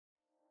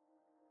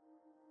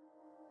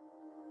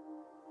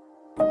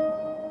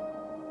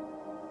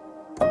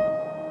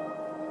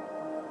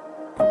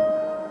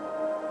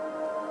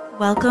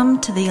Welcome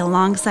to the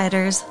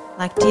Alongsiders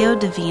Lectio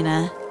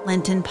Divina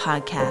Lenten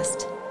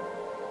Podcast.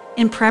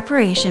 In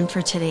preparation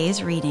for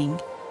today's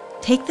reading,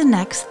 take the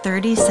next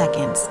 30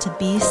 seconds to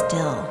be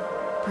still,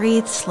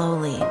 breathe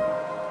slowly.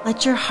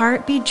 Let your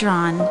heart be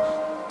drawn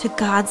to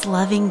God's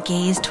loving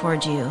gaze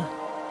toward you.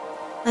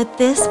 Let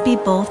this be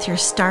both your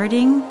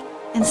starting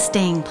and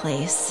staying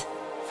place,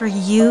 for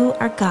you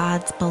are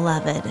God's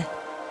beloved.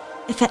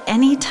 If at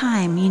any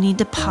time you need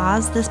to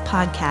pause this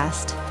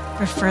podcast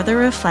for further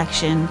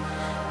reflection,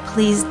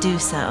 please do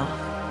so.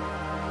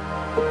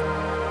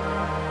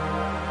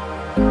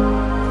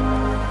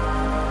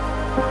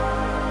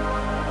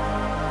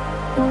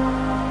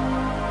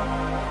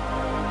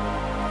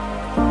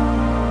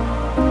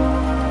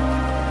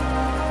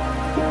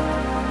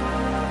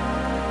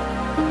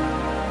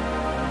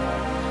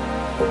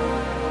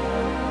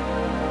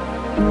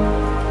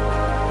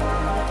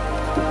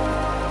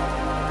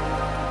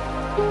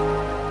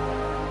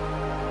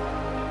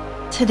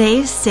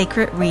 Today's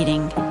sacred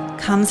reading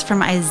comes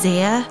from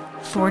Isaiah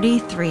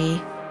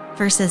 43,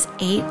 verses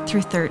 8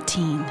 through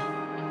 13.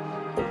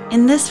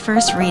 In this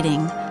first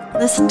reading,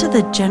 listen to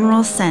the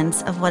general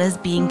sense of what is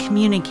being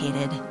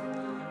communicated.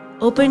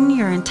 Open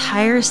your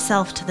entire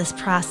self to this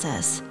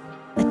process.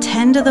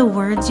 Attend to the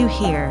words you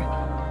hear,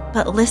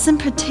 but listen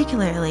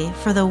particularly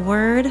for the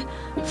word,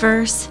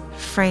 verse,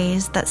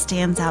 phrase that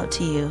stands out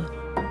to you.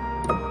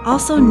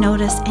 Also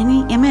notice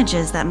any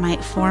images that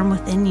might form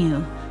within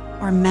you,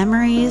 or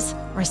memories,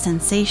 or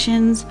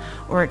sensations,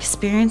 or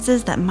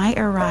experiences that might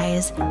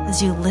arise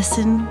as you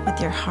listen with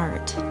your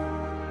heart.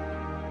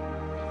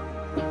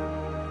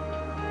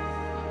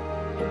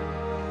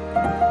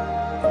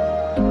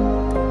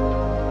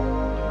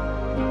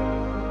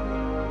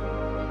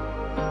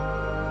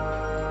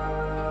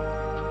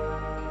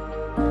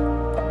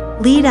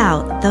 Lead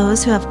out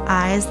those who have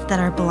eyes that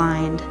are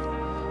blind,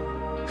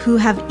 who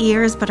have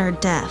ears but are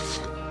deaf.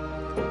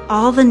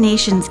 All the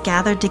nations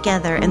gathered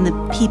together and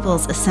the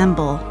peoples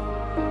assemble.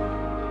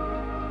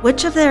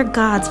 Which of their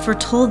gods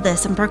foretold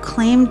this and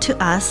proclaimed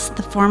to us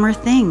the former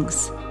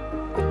things?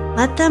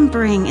 Let them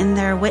bring in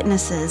their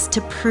witnesses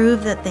to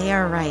prove that they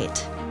are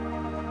right,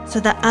 so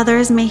that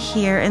others may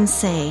hear and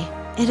say,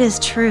 "It is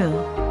true."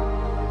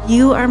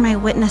 You are my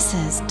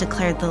witnesses,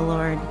 declared the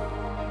Lord,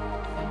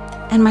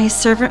 and my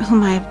servant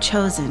whom I have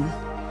chosen,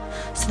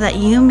 so that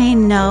you may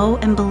know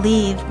and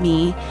believe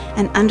me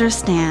and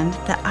understand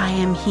that I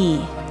am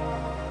He.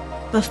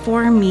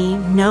 Before me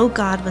no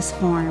God was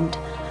formed,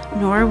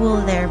 nor will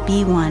there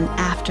be one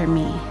after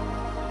me.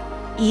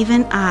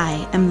 Even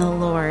I am the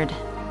Lord,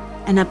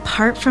 and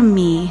apart from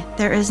me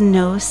there is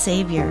no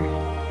Savior.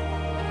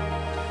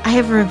 I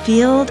have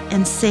revealed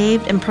and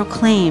saved and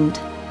proclaimed,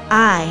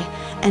 I,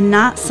 and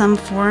not some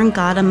foreign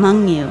god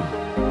among you.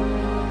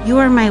 You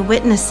are my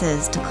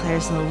witnesses,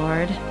 declares the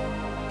Lord,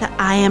 that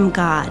I am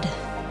God.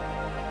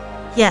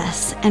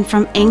 Yes, and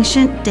from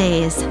ancient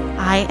days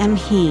I am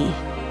He.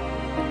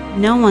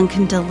 No one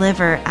can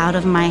deliver out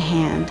of my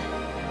hand.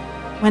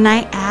 When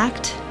I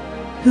act,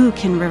 who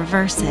can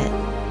reverse it?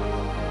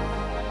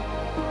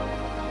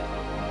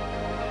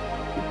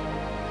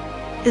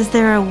 Is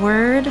there a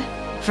word,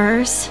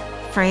 verse,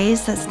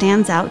 phrase that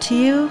stands out to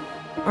you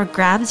or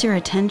grabs your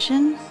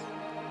attention?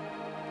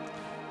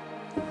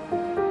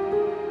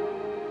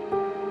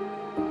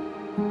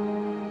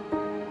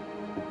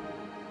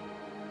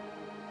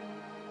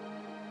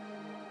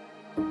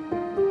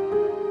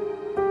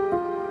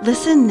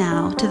 Listen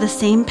now to the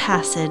same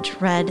passage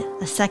read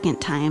a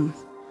second time.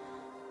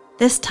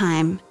 This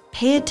time,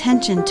 pay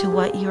attention to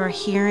what you are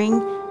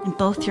hearing in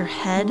both your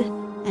head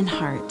and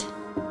heart.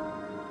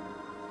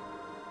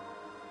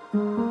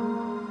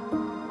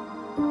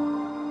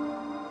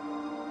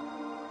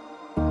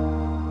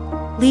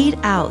 Lead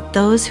out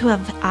those who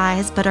have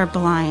eyes but are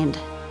blind,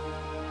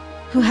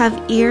 who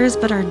have ears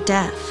but are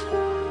deaf.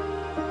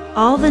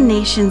 All the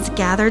nations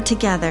gathered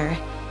together,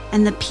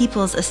 and the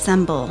peoples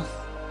assemble.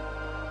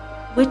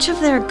 Which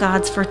of their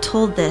gods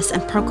foretold this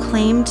and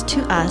proclaimed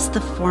to us the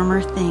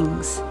former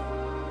things?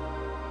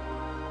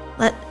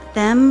 Let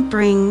them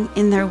bring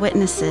in their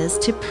witnesses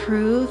to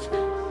prove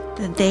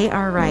that they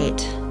are right,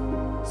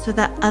 so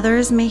that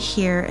others may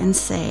hear and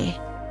say,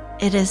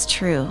 "It is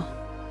true."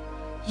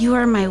 You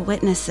are my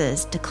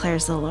witnesses,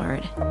 declares the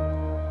Lord,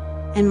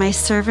 and my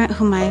servant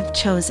whom I have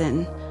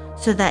chosen,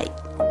 so that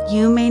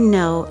you may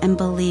know and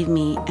believe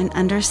me and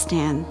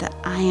understand that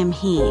I am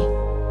He.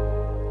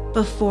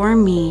 Before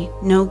me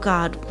no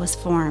God was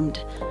formed,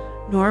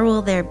 nor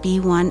will there be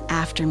one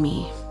after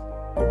me.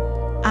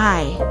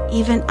 I,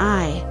 even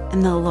I,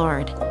 am the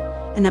Lord,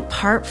 and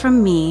apart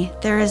from me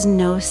there is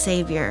no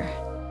Savior.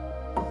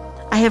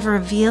 I have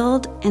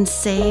revealed and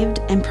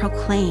saved and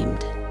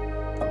proclaimed.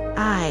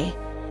 I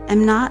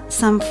am not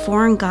some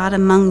foreign god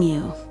among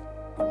you.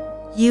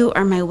 You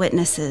are my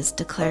witnesses,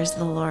 declares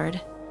the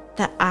Lord,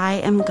 that I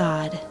am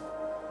God.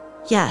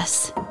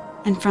 Yes,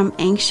 and from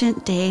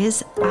ancient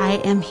days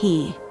I am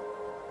He.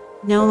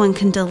 No one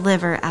can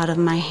deliver out of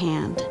my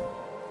hand.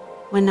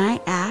 When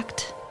I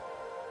act,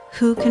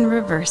 who can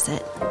reverse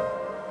it?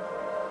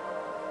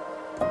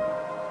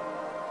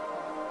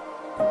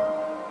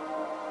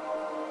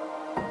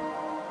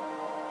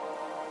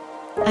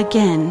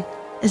 Again,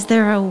 is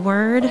there a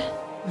word,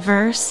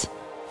 verse,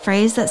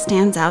 phrase that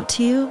stands out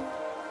to you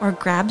or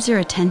grabs your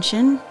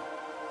attention?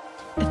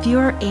 If you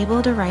are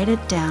able to write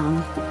it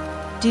down,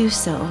 do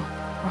so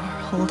or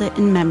hold it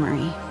in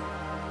memory.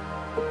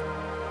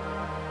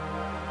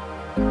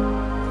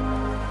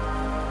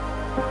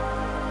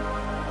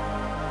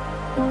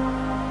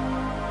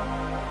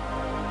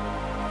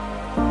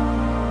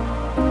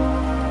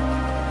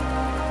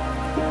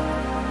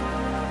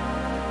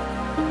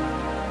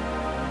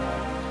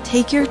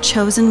 Take your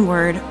chosen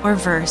word or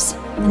verse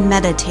and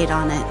meditate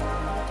on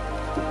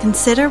it.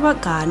 Consider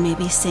what God may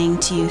be saying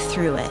to you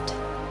through it.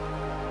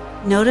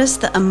 Notice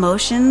the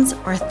emotions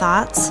or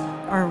thoughts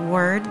or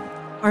word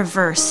or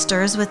verse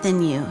stirs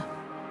within you.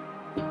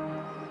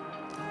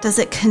 Does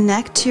it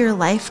connect to your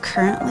life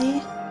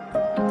currently?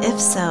 If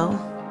so,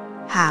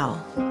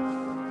 how?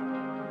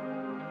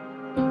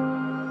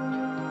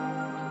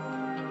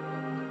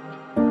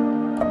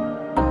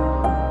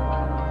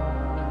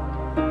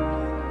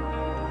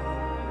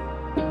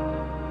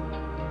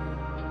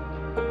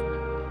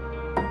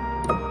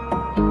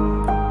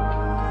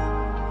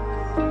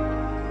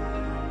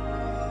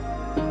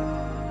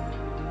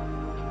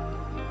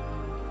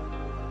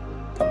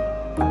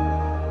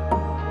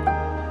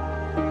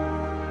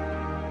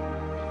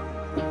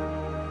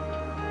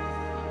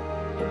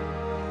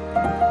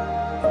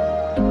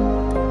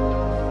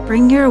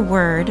 Bring your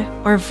word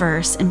or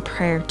verse in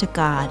prayer to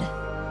God.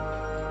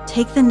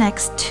 Take the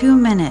next 2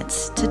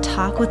 minutes to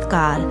talk with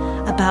God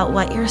about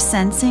what you're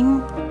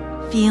sensing,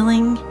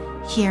 feeling,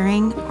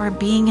 hearing, or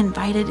being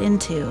invited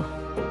into.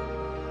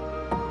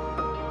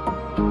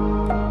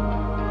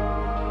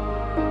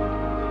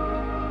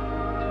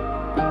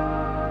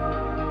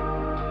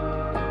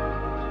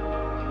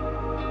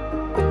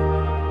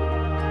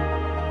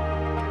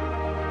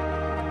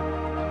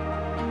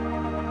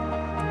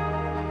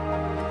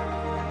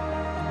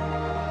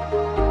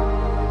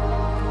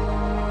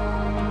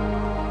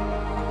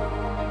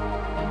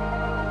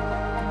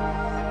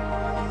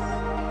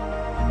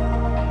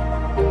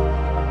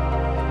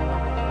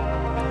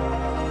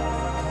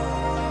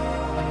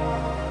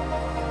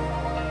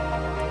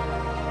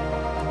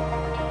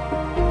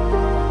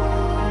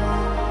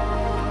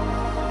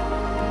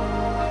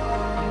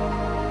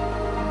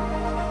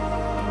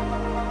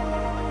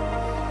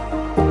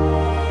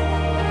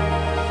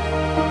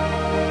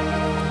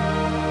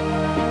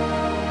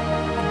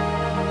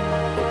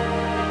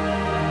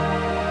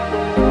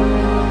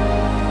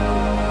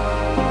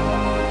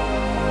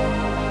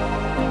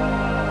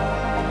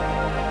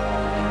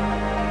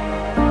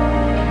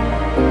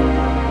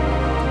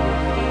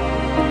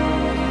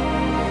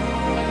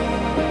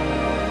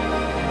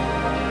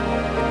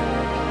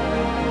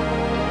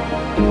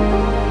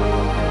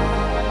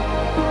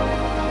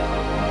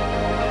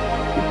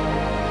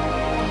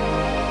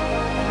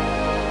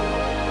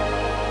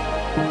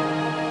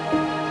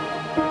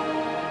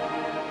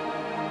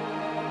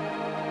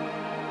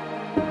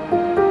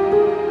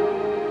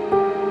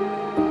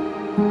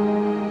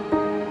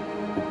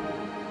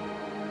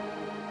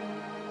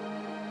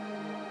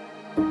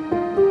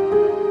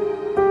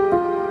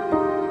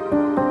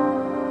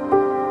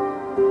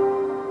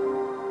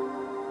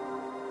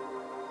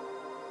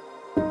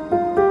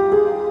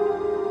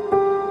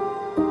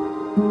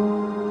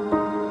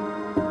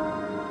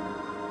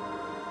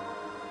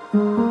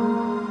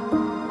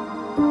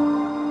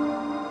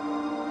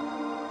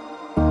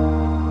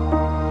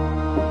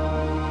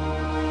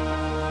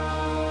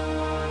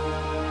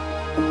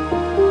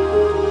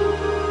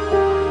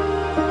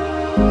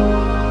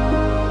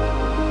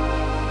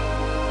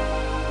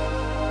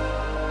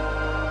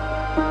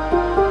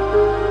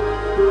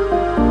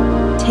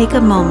 Take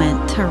a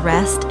moment to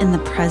rest in the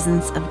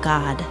presence of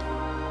God.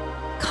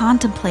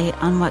 Contemplate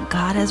on what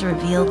God has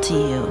revealed to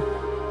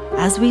you.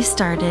 As we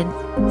started,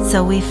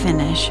 so we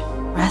finish,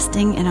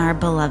 resting in our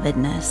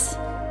belovedness.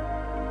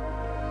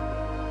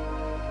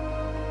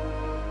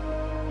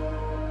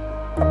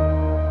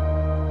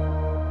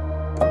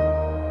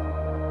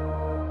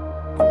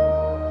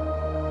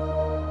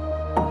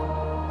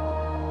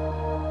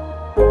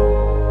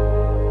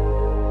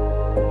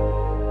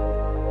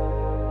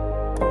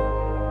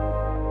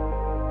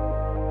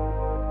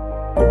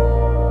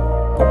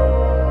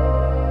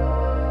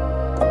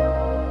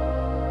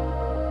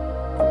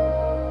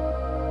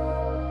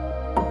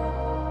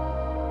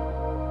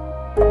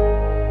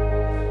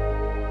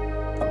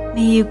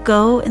 May you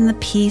go in the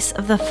peace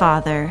of the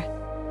Father,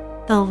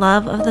 the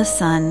love of the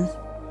Son,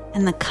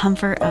 and the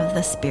comfort of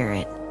the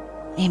Spirit.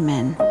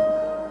 Amen.